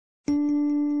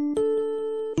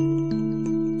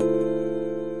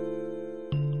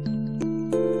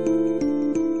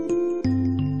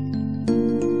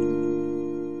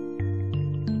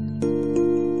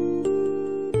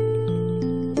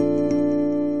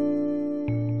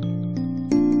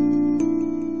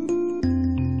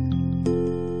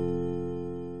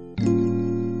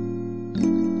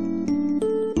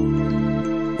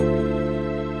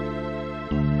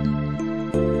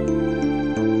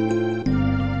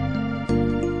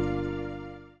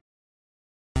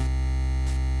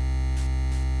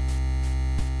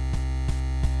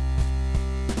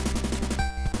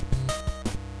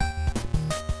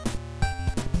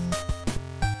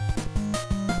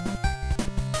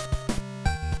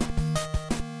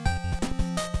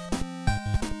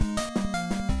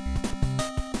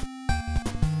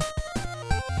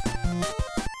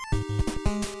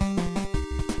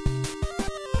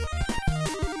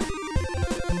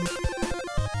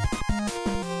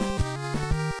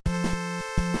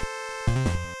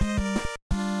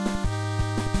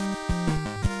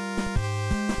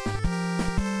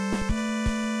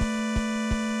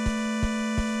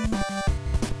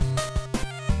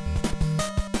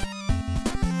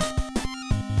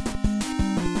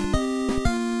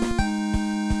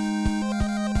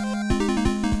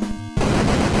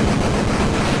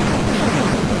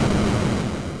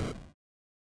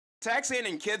Texan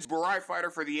and Kids Burai fighter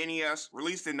for the NES,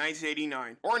 released in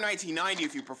 1989, or 1990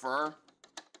 if you prefer.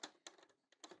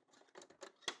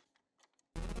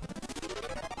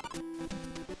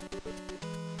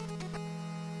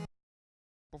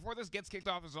 Before this gets kicked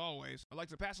off, as always, I'd like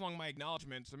to pass along my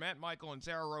acknowledgments to Matt Michael and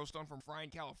Sarah Rostone from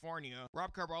Fryen, California,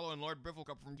 Rob Carballo and Lord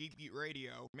Bifflecup from Geek Beat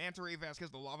Radio, Manta Ray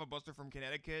Vasquez, the Lava Buster from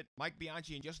Connecticut, Mike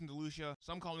Bianchi and Justin DeLucia,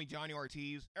 some call me Johnny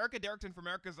Ortiz, Erica Derrickson from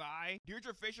Erica's Eye,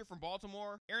 Deirdre Fisher from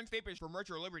Baltimore, Aaron Stapish from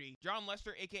Retro Liberty, John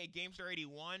Lester aka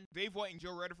GameStar81, Dave White and Joe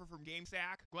Redifer from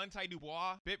GameStack, Glenn Ty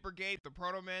Dubois, Bit Brigade, The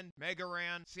Protomen, Mega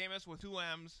Ran, Samus with 2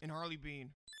 M's, and Harley Bean.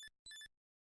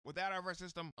 With that out of our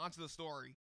system, onto the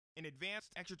story. An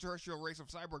advanced extraterrestrial race of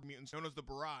cyborg mutants known as the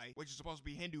Burai, which is supposed to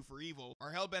be Hindu for evil, are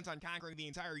hell-bent on conquering the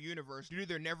entire universe due to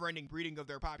their never-ending breeding of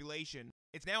their population.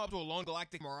 It's now up to a lone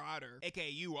galactic marauder, aka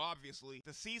you obviously,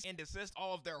 to cease and desist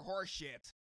all of their horse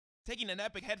shit. Taking an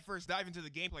epic headfirst dive into the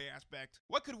gameplay aspect,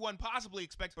 what could one possibly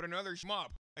expect but another shmup?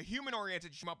 A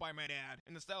human-oriented shmup, I might add,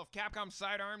 in the style of Capcom's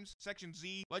Sidearms, Section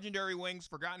Z, Legendary Wings,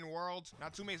 Forgotten Worlds,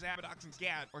 Natsume's Abadox and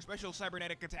SCAT, or Special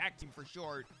Cybernetic Attack Team for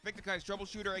short, Victor Kai's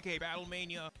Troubleshooter aka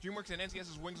Battlemania, DreamWorks and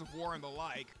NCS's Wings of War, and the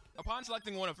like. Upon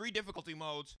selecting one of 3 difficulty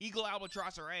modes, Eagle,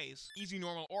 Albatross, or Ace, easy,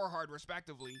 normal, or hard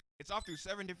respectively, it's off through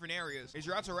 7 different areas as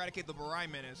you're out to eradicate the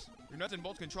Burai menace. Your nuts and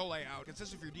bolts control layout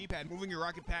consists of your D-pad moving your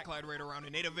rocket pack glide right around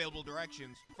in 8 available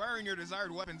directions, firing your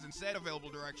desired weapons in said available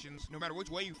directions, no matter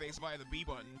which way you face via the B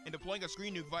button, and deploying a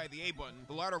screen nuke via the A button,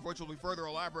 the latter of which will be further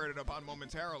elaborated upon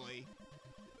momentarily.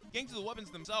 Getting to the weapons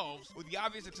themselves, with the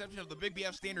obvious exception of the Big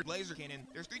BF standard laser cannon,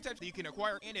 there's 3 types that you can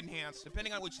acquire and enhance,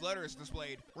 depending on which letter is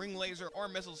displayed, ring laser or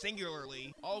missile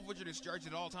singularly, all of which are discharged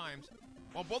at all times.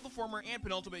 While both the former and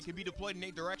penultimate can be deployed in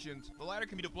 8 directions, the latter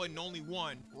can be deployed in only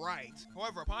 1, right.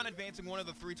 However, upon advancing one of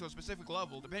the 3 to a specific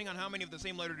level, depending on how many of the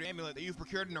same lettered amulet that you've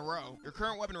procured in a row, your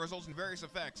current weapon results in various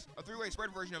effects, a 3-way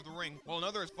spread version of the ring, while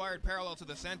another is fired parallel to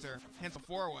the center, hence a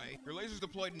 4-way. Your lasers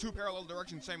deployed in 2 parallel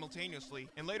directions simultaneously,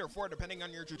 and later 4 depending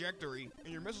on your trajectory,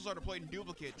 and your missiles are deployed in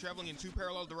duplicate, traveling in 2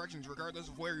 parallel directions regardless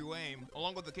of where you aim,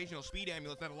 along with occasional speed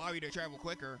amulets that allow you to travel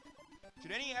quicker.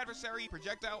 Should any adversary,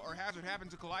 projectile, or hazard happen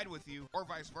to collide with you, or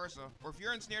vice versa, or if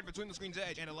you're ensnared between the screen's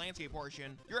edge and a landscape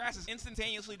portion, your ass is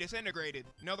instantaneously disintegrated.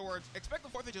 In other words, expect the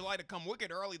 4th of July to come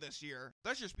wicked early this year.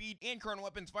 Thus your speed and current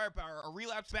weapon's firepower are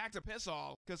relapsed back to piss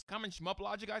all, cause common shmup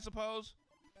logic, I suppose?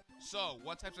 So,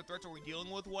 what types of threats are we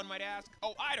dealing with, one might ask?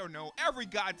 Oh, I don't know, every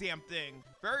goddamn thing!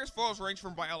 Various foes range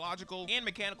from biological and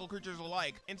mechanical creatures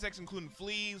alike, insects including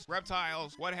fleas,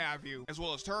 reptiles, what have you, as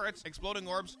well as turrets, exploding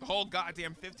orbs, the whole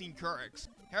goddamn 15 Kurix.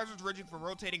 Hazards ranging from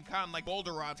rotating cotton like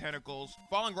boulder rod tentacles,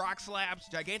 falling rock slabs,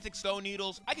 gigantic stone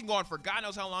needles, I can go on for God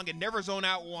knows how long and never zone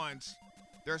out once.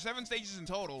 There are 7 stages in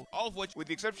total, all of which, with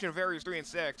the exception of areas 3 and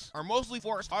 6, are mostly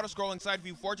forced auto-scrolling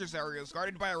side-view fortress areas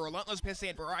guarded by a relentless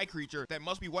pissant Burai creature that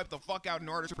must be wiped the fuck out in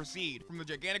order to proceed, from the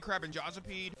gigantic crab and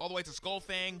Jazzapede, all the way to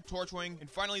Skullfang, Torchwing, and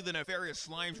finally the nefarious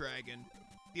Slime Dragon.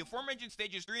 The aforementioned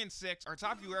stages 3 and 6 are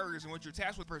top-view areas in which you're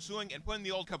tasked with pursuing and putting the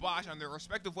old kibosh on their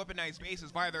respective weaponized bases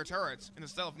via their turrets, in the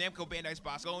style of Namco Bandai's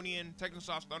Bosconian,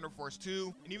 Technosoft's Thunder Force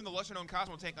 2, and even the lesser-known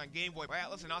Cosmo tank on Game Boy by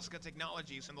Atlas and Asuka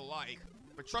Technologies and the like.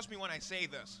 But trust me when I say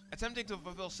this, attempting to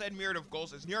fulfill said myriad of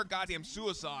goals is near goddamn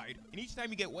suicide, and each time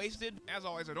you get wasted, as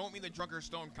always I don't mean the drunk or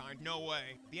stoned kind, no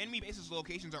way. The enemy base's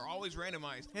locations are always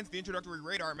randomized, hence the introductory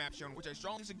radar map shown, which I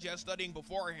strongly suggest studying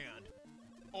beforehand.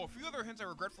 Oh, a few other hints I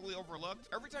regretfully overlooked.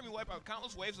 Every time you wipe out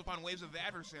countless waves upon waves of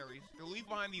adversaries, they'll leave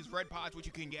behind these red pods which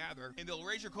you can gather, and they'll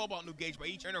raise your cobalt nuke gauge by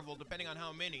each interval depending on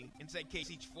how many, in said case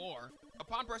each 4.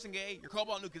 Upon pressing A, your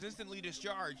cobalt nuke is instantly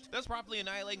discharged, thus promptly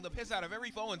annihilating the piss out of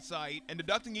every foe in sight, and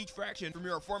deducting each fraction from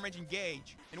your aforementioned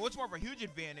gauge. And what's more of a huge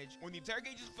advantage, when the entire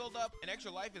gauge is filled up, an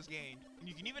extra life is gained, and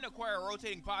you can even acquire a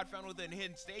rotating pod found within a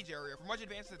hidden stage area for much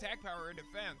advanced attack power and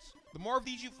defense. The more of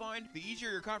these you find, the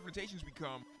easier your confrontations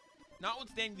become.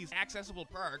 Notwithstanding these accessible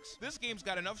perks, this game's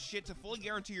got enough shit to fully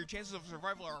guarantee your chances of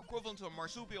survival are equivalent to a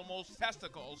marsupial mole's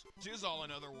testicles, jizzle in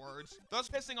other words, thus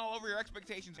pissing all over your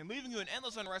expectations and leaving you in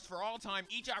endless unrest for all time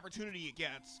each opportunity it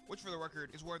gets, which for the record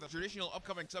is where the traditional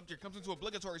upcoming subject comes into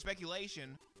obligatory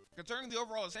speculation. Concerning the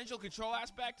overall essential control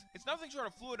aspect, it's nothing short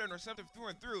of fluid and receptive through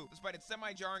and through, despite its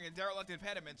semi-jarring and derelict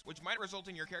impediments, which might result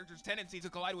in your character's tendency to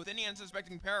collide with any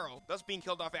unsuspecting peril, thus being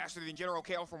killed off faster than General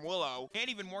Kale from Willow, and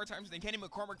even more times than Kenny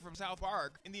McCormick from South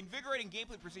Park, and the invigorating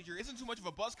gameplay procedure isn't too much of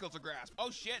a buzzkill to grasp.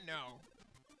 Oh shit, no.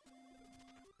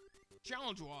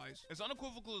 Challenge-wise, as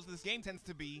unequivocal as this game tends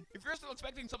to be, if you're still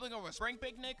expecting something of a spring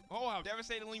picnic, oh how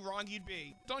devastatingly wrong you'd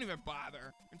be. Don't even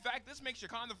bother. In fact, this makes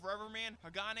Shakan the Forever Man,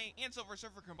 Hagane, and Silver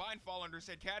Surfer combined fall under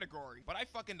said category, but I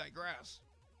fucking digress.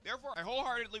 Therefore, I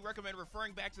wholeheartedly recommend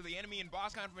referring back to the enemy and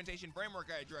boss confrontation framework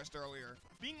I addressed earlier.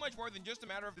 Being much more than just a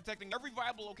matter of detecting every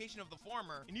viable location of the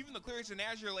former, and even the clearest and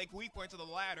Azure Lake weak points of the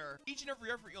latter, each and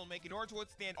every effort you'll make in order to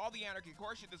withstand all the anarchic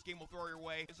horseshit this game will throw your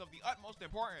way is of the utmost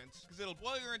importance, because it'll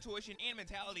boil your intuition and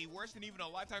mentality worse than even a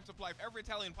lifetime supply of every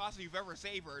Italian pasta you've ever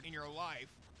savored in your life.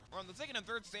 Or on the second and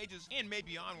third stages, and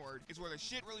maybe onward, is where the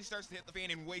shit really starts to hit the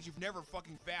fan in ways you've never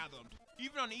fucking fathomed.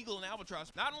 Even on Eagle and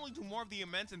Albatross, not only do more of the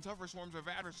immense and tougher swarms of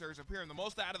adversaries appear in the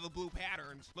most out of the blue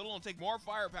patterns, let alone take more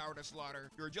firepower to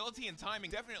slaughter, your agility and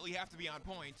timing definitely have to be on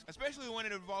point, especially when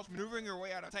it involves maneuvering your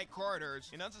way out of tight corridors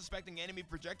and unsuspecting enemy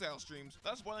projectile streams,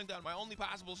 thus boiling down my only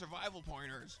possible survival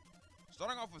pointers.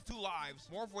 Starting off with 2 lives,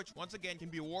 more of which once again can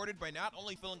be awarded by not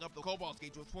only filling up the Cobalt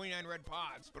Gauge with 29 red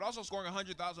pods, but also scoring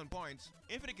 100,000 points.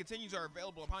 Infinite continues are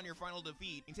available upon your final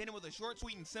defeat, intended with a short,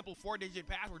 sweet, and simple 4-digit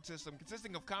password system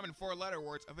consisting of common 4-letter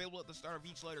words available at the start of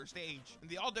each later stage,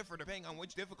 and they all differ depending on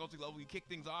which difficulty level you kick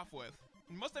things off with.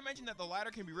 And must I mention that the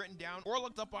latter can be written down or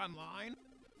looked up online?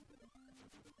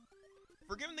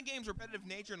 Forgiven the game's repetitive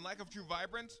nature and lack of true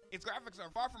vibrance, its graphics are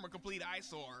far from a complete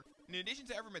eyesore. In addition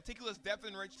to every meticulous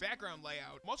depth-enriched background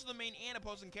layout, most of the main and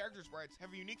opposing character sprites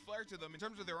have a unique flair to them in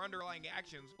terms of their underlying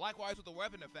actions, likewise with the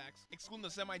weapon effects, excluding the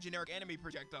semi-generic enemy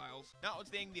projectiles,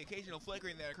 notwithstanding the occasional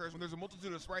flickering that occurs when there's a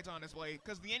multitude of sprites on display,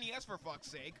 cause the NES for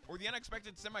fuck's sake, or the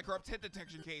unexpected semi-corrupt hit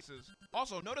detection cases.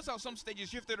 Also, notice how some stages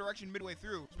shift their direction midway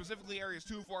through, specifically areas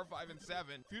 2, 4, 5, and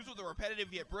 7, fused with the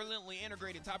repetitive yet brilliantly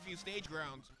integrated top-view stage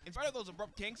grounds. In spite of those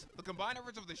abrupt kinks, the combined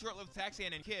efforts of the short-lived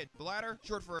Taxan and Kid, the latter,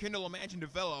 short for Kindle, Imagine,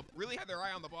 Develop, really had their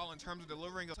eye on the ball in terms of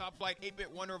delivering a top-flight 8-bit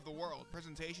wonder of the world,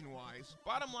 presentation-wise.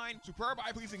 Bottom line, superb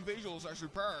eye-pleasing visuals are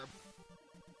superb.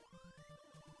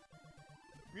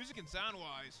 Music and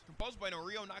sound-wise, composed by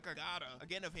Norio Nakagata,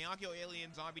 again of Heiankyo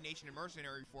Alien, Zombie Nation, and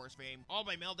Mercenary Force fame, all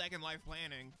by Meldak and Life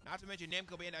Planning, not to mention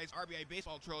Namco Bandai's RBI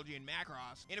Baseball Trilogy and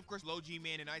Macross, and of course Low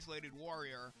G-Man and Isolated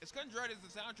Warrior. As cut-and-dried as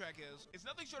the soundtrack is, it's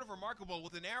nothing short of remarkable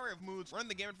with an array of moods running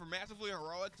the gamut from massively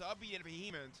heroic to upbeat and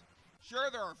vehement.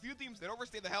 Sure, there are a few themes that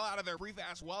overstay the hell out of their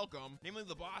brief-ass welcome, namely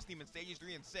the boss theme in stages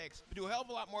 3 and 6, but do a hell of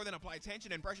a lot more than apply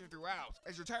tension and pressure throughout,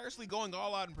 as you're tirelessly going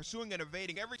all out and pursuing and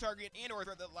evading every target and or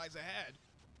threat that lies ahead.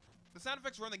 The sound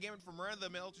effects run the gamut from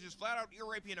run-of-the-mill to just flat-out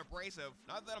ear-rapey and abrasive,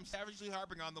 not that I'm savagely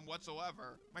harping on them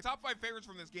whatsoever. My top 5 favorites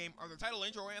from this game are the title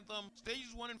intro anthem,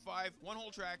 stages 1 and 5, one whole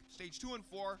track, stage 2 and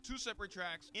 4, 2 separate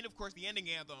tracks, and of course the ending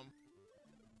anthem.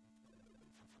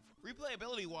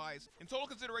 Replayability-wise, in total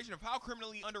consideration of how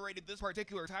criminally underrated this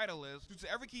particular title is, due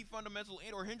to every key fundamental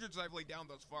and or hindrance I've laid down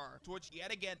thus far, to which,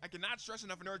 yet again, I cannot stress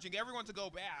enough in urging everyone to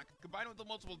go back, combined with the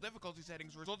multiple difficulty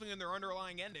settings resulting in their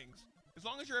underlying endings. As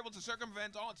long as you're able to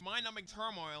circumvent all its mind-numbing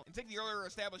turmoil and take the earlier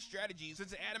established strategies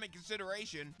into adamant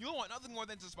consideration, you'll want nothing more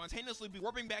than to spontaneously be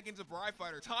warping back into Burai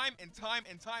Fighter time and time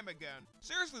and time again.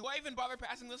 Seriously, why even bother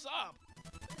passing this up?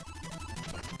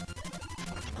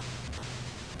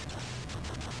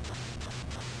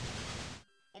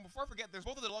 Before I forget, there's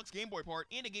both a deluxe Game Boy port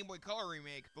and a Game Boy Color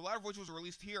remake, the latter of which was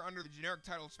released here under the generic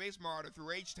title Space Marauder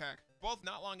through H-Tech, both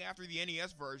not long after the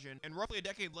NES version, and roughly a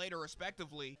decade later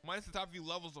respectively, minus the top few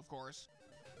levels of course.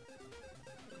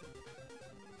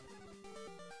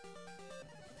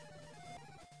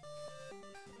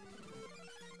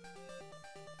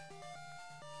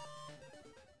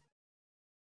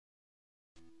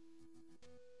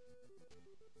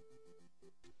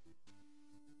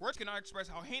 Words cannot express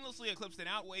how heinously eclipsed and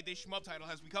outweighed this shmup title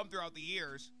has become throughout the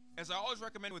years. As I always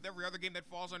recommend with every other game that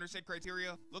falls under said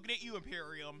criteria, looking at you,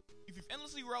 Imperium. If you've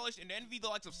endlessly relished and envied the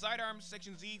likes of Sidearms,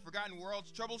 Section Z, Forgotten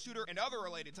Worlds, Troubleshooter, and other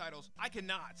related titles, I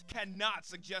cannot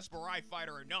suggest Burai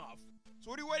Fighter enough.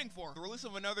 So what are you waiting for? The release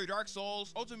of another Dark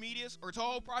Souls, Ultimedius, or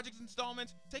Toho Project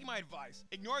installment? Take my advice.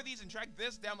 Ignore these and track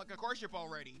this down like a core ship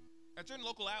already. At certain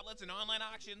local outlets and online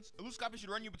auctions, a loose copy should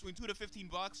run you between $2 to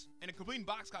 $15, and a complete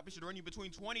box copy should run you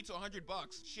between $20 to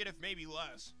 $100. Shit, if maybe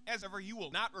less. As ever, you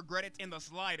will not regret it in the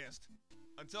slightest.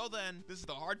 Until then, this is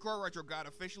the Hardcore Retro God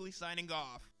officially signing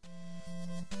off.